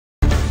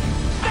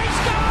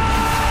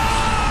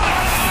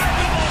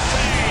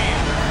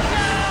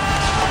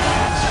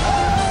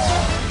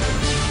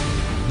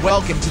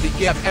welcome to the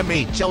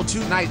Efmhl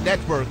 2-Night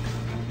Network.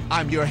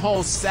 I'm your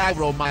host, Sal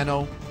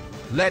Romano.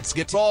 Let's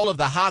get all of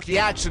the hockey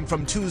action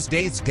from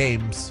Tuesday's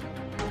games.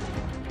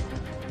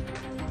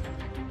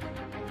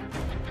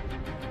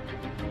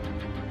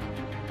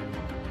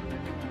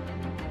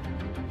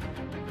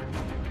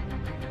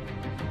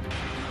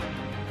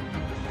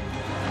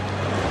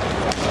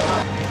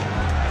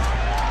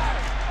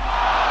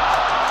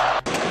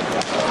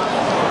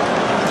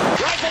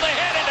 Rifled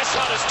ahead and the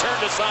shot is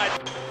turned aside.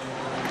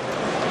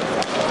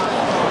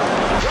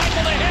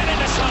 Rifled ahead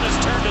and the shot is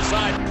turned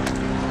aside.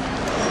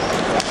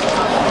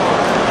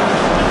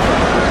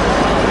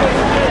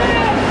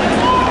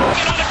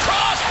 Get on the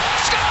cross.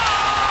 Score!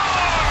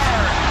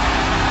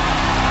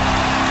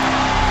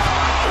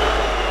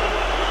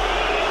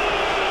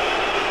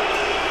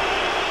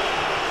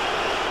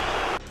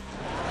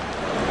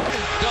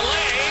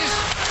 Delays.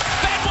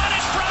 That one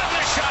is from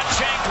the shot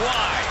shanked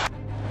wide.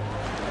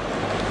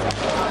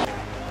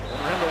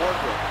 Him to work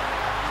with.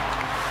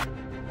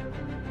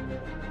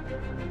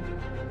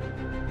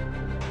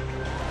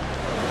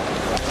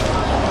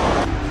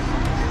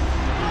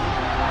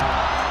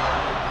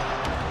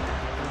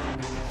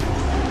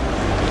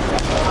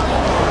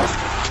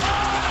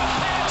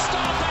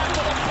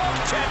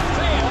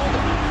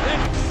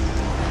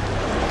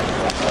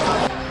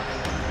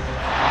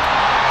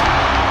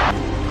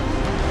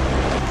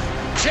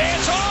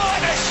 Chance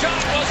on! A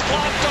shot was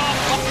blocked off.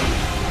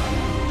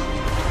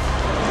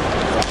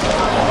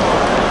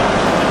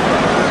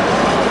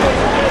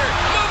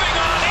 Moving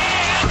on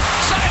in.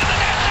 Side of the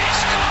net, they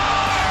score!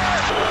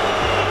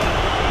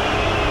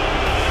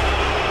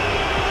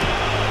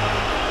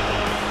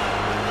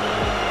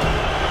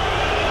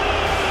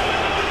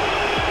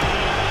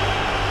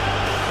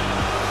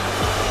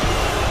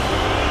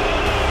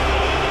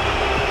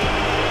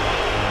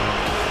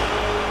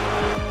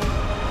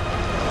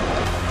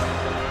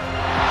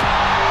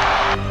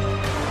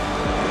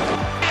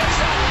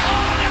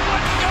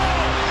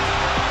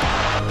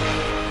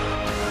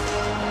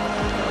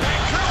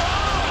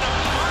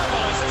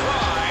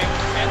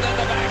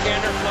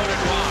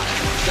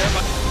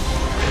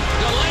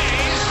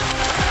 Delays.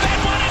 That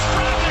one is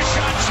from the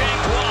shot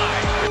shanked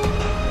wide.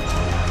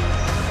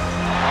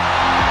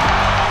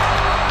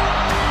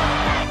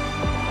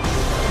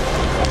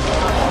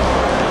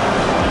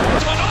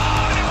 This one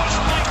on. It was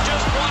flicked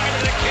just wide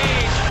of the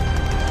cage.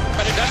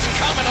 But it doesn't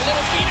come in a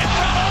little feet. It's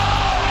from.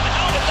 Oh, and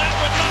how did that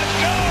one not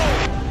go?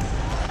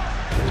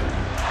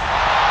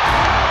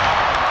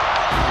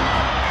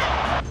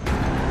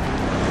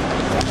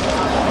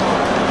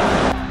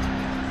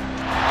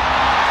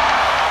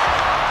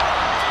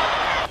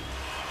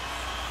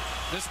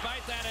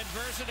 Despite that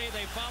adversity,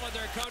 they followed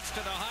their coach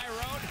to the high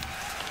road,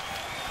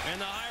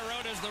 and the high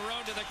road is the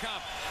road to the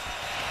cup.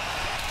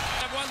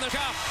 They've won the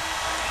cup.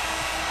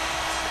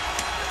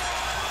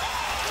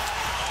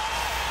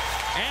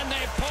 And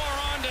they pour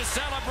on to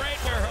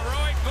celebrate their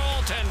heroic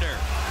goaltender.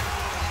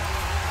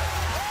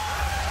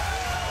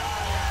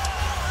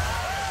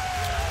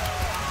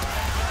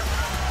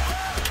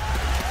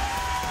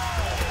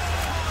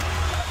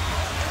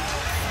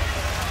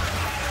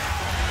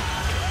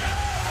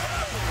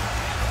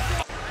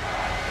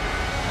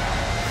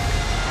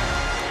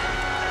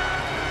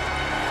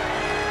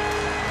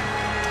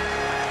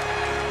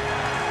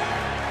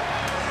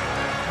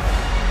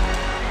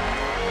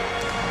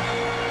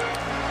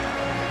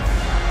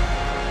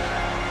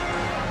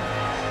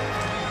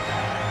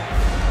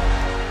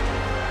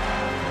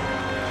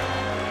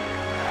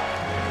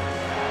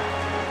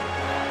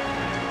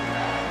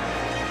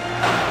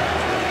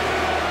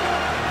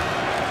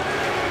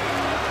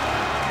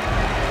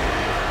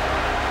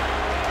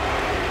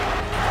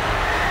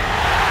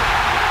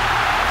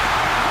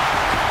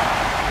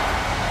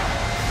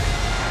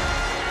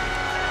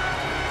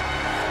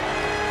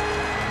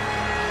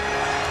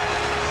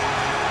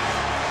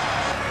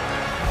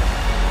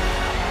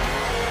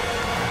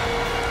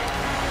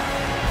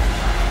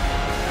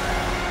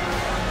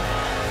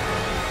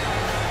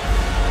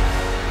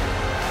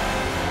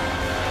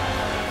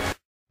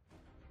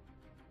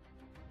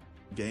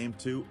 Game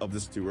 2 of the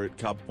Stewart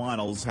Cup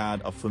Finals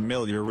had a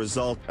familiar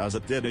result as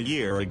it did a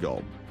year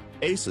ago.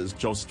 Aces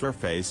Joe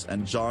Strface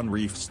and John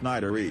Reef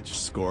Snyder each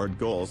scored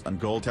goals, and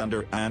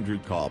goaltender Andrew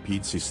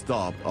Kopitzi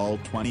stopped all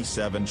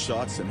 27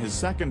 shots in his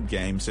second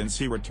game since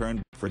he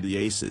returned for the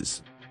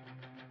Aces.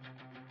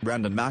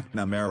 Brendan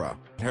McNamara,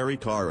 Harry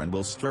Carr and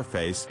Will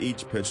Strface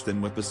each pitched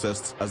in with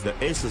assists as the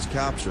Aces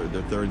captured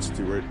their third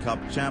Stewart Cup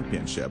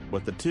championship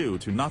with a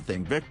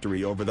 2-0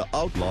 victory over the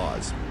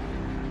Outlaws.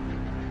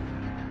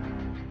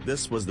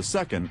 This was the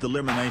second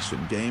elimination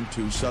Game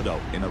 2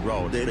 shutout in a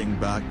row dating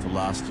back to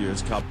last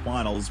year's Cup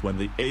Finals when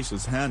the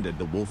Aces handed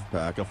the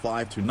Wolfpack a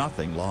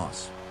 5-0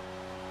 loss.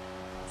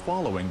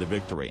 Following the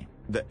victory,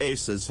 the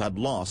Aces had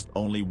lost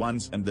only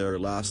once in their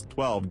last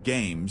 12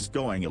 games,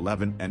 going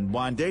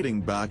 11-1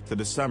 dating back to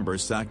December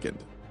 2nd.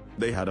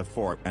 They had a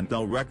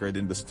 4-0 record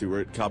in the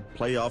Stewart Cup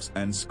playoffs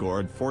and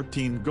scored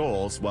 14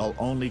 goals while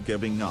only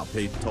giving up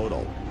 8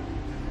 total.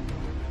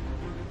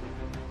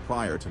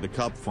 prior to the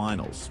Cup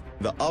finals,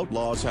 the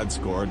Outlaws had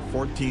scored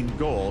 14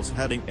 goals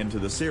heading into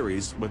the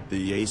series with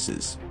the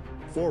Aces.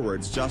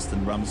 Forwards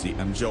Justin Rumsey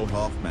and Joe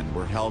Hoffman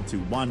were held to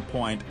 1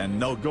 point and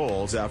no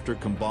goals after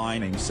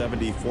combining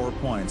 74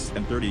 points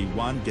in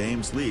 31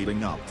 games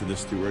leading up to the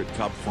Stewart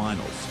Cup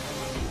finals.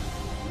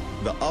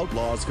 The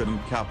Outlaws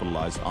couldn't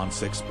capitalize on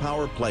 6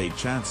 power play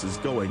chances,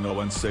 going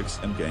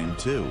 0-6 in Game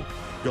 2.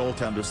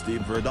 Goaltender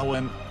Steve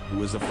Verdowen, who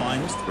was a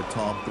finalist for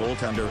top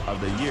goaltender of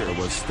the year,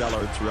 was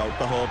stellar throughout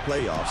the whole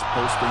playoffs,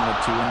 posting a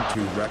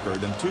 2-2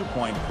 record and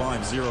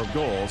 2.50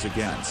 goals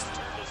against.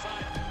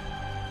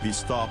 He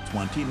stopped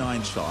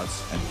 29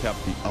 shots and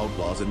kept the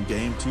Outlaws in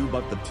Game 2,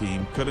 but the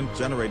team couldn't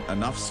generate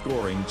enough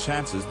scoring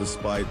chances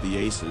despite the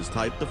Aces'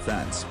 tight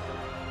defense.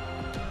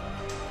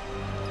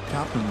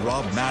 Captain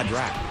Rob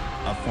Madrak,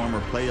 a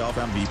former playoff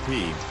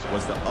MVP,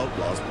 was the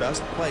Outlaws'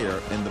 best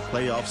player in the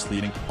playoffs,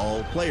 leading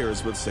all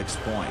players with 6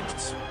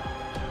 points.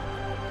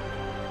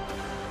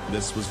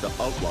 This was the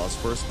Outlaws'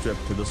 first trip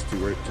to the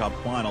Stewart Cup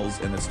finals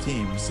in its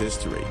team's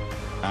history.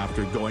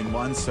 After going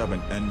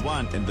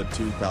 1-7-1 in the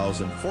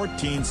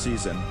 2014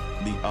 season,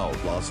 the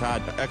Outlaws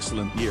had an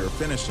excellent year,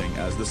 finishing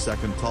as the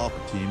second top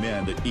team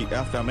in the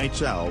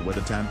Efmhl with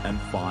a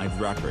 10-5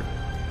 record.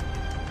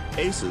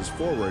 Aces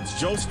forwards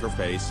Joe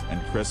Strface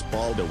and Chris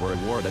Balda were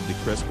awarded the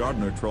Chris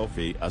Gardner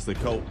Trophy as the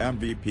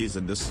co-MVPs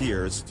in this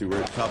year's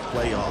Stewart Cup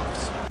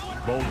playoffs.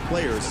 Both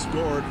players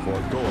scored 4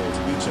 goals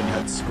each and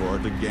had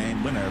scored the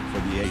game winner for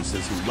the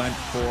Aces, who went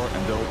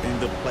 4-0 in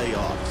the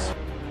playoffs.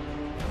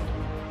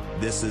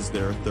 This is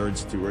their 3rd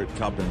Stewart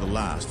Cup in the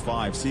last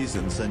 5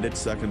 seasons and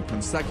its 2nd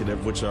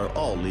consecutive, which are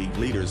all league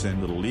leaders in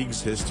the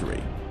league's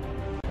history.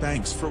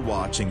 Thanks for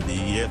watching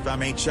the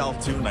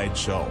Efmhl Tonight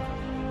Show.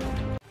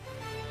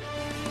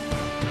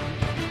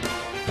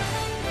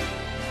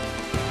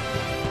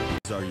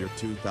 These are your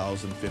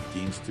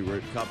 2015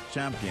 Stewart Cup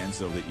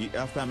champions of the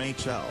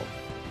Efmhl.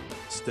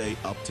 Stay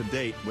up to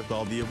date with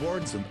all the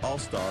awards and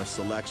all-star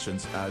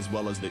selections, as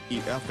well as the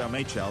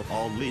Efmhl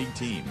all-league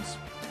teams.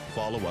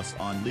 Follow us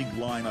on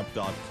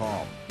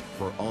leaguelineup.com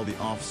for all the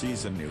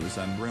off-season news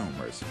and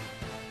rumors.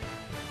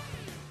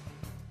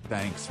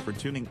 Thanks for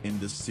tuning in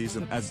this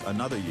season as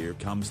another year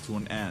comes to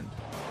an end.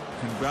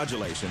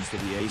 Congratulations to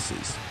the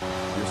Aces,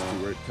 your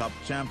Stewart Cup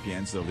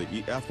champions of the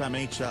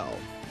Efmhl.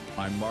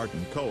 I'm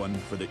Martin Cohen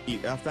for the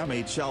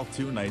Efmhl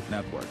Tonight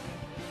Network.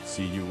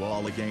 See you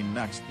all again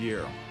next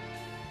year.